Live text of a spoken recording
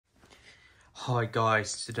Hi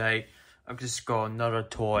guys, today I've just got another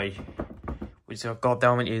toy, which I've got.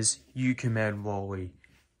 That one is Yukiman WALL-E,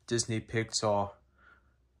 Disney Pixar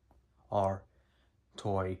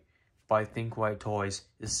toy by Thinkway Toys.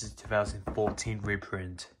 This is 2014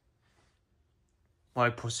 reprint.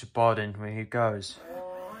 I push the button when he goes.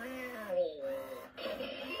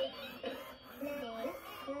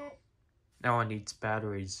 Now I need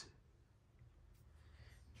batteries.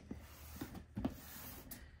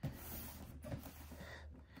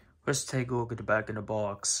 Let's take a look at the back of the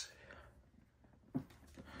box.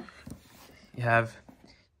 You have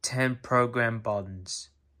 10 program buttons.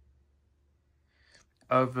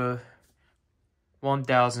 Over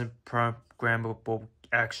 1,000 programmable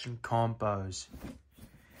action combos.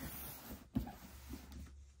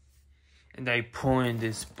 And they pull in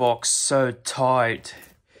this box so tight.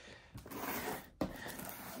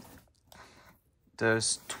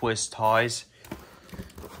 There's twist ties.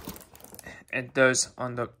 And those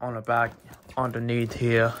on the back, underneath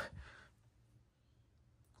here.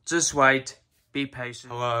 Just wait, be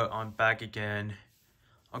patient. Hello, I'm back again.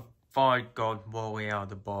 I finally got WALL-E out of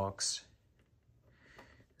the box.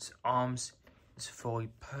 His arms is fully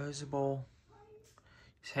posable.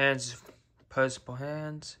 His hands, posable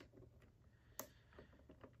hands.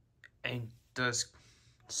 And does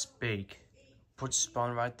speak. Put the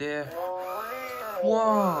button right there.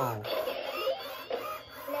 Whoa!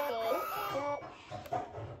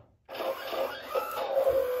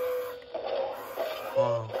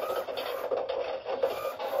 Whoa.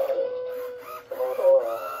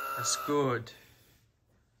 That's good.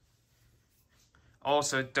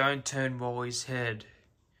 Also, don't turn WALL-E's head,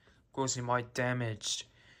 because he might damage.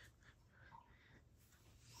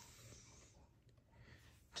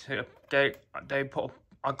 I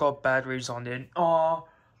got batteries on it. Oh,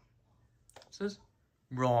 this is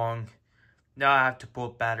wrong. Now I have to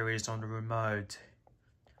put batteries on the remote.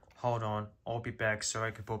 Hold on, I'll be back so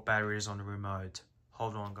I can put batteries on the remote.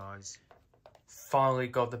 Hold on, guys. Finally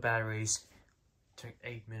got the batteries. Took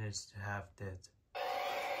 8 minutes to have that.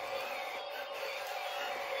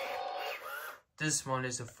 This WALL-E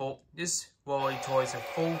toy is a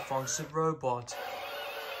full function robot.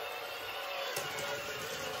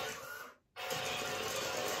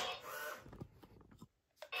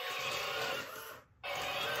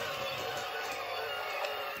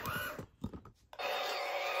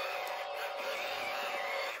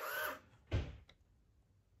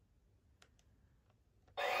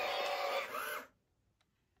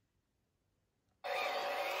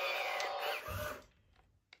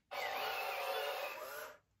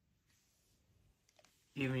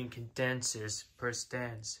 Even condenses per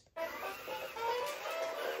stance.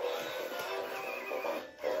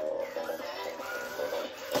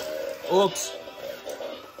 Oops!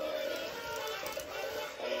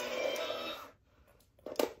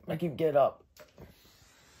 Make him get up.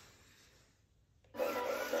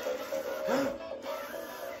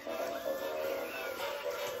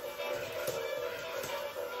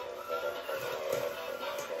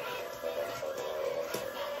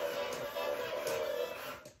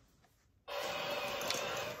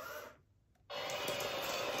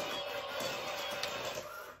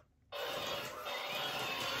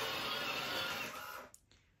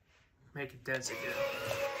 Make it dance again.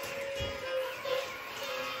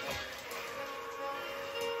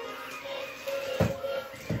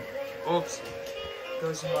 Oops,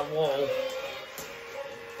 goes in my wall.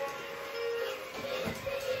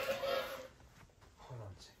 Hold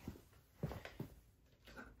on a second.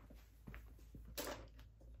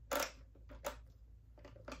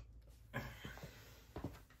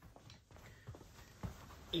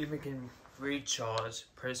 Even can recharge,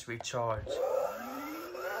 press recharge.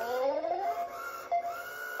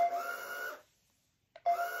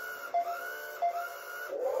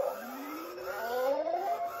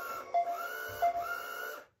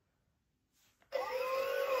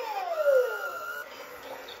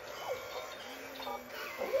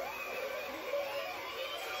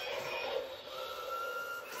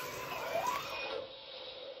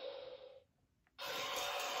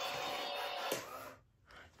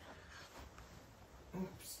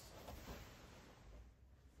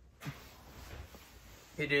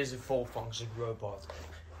 It is a full function robot.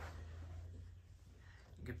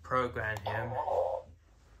 You can program him.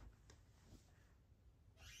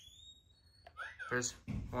 There's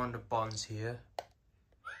one of the buttons here.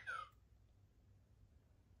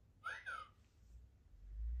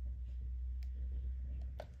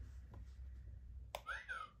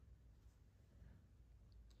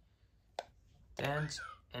 Dance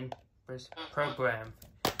and press program.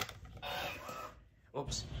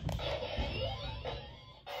 Oops.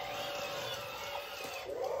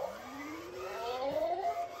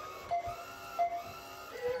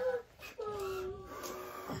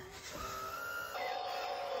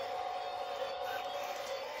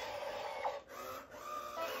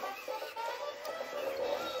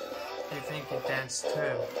 You think you dance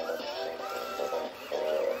too?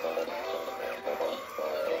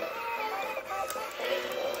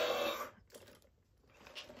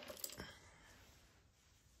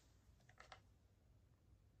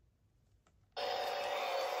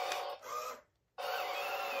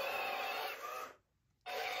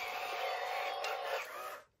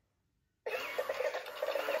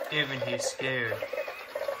 Even he's scared.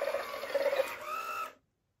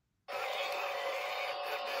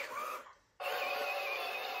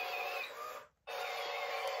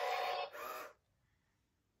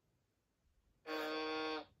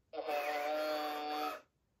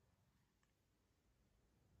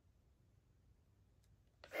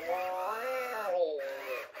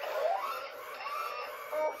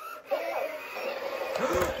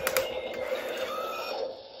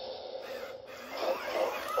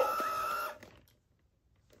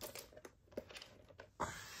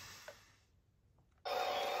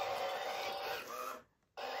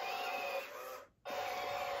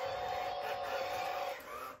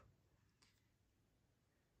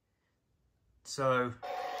 So,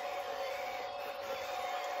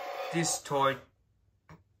 this toy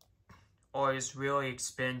is really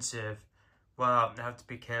expensive. Well, I have to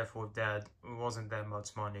be careful with that. It wasn't that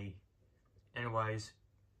much money. Anyways,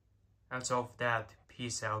 that's all for that.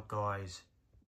 Peace out, guys.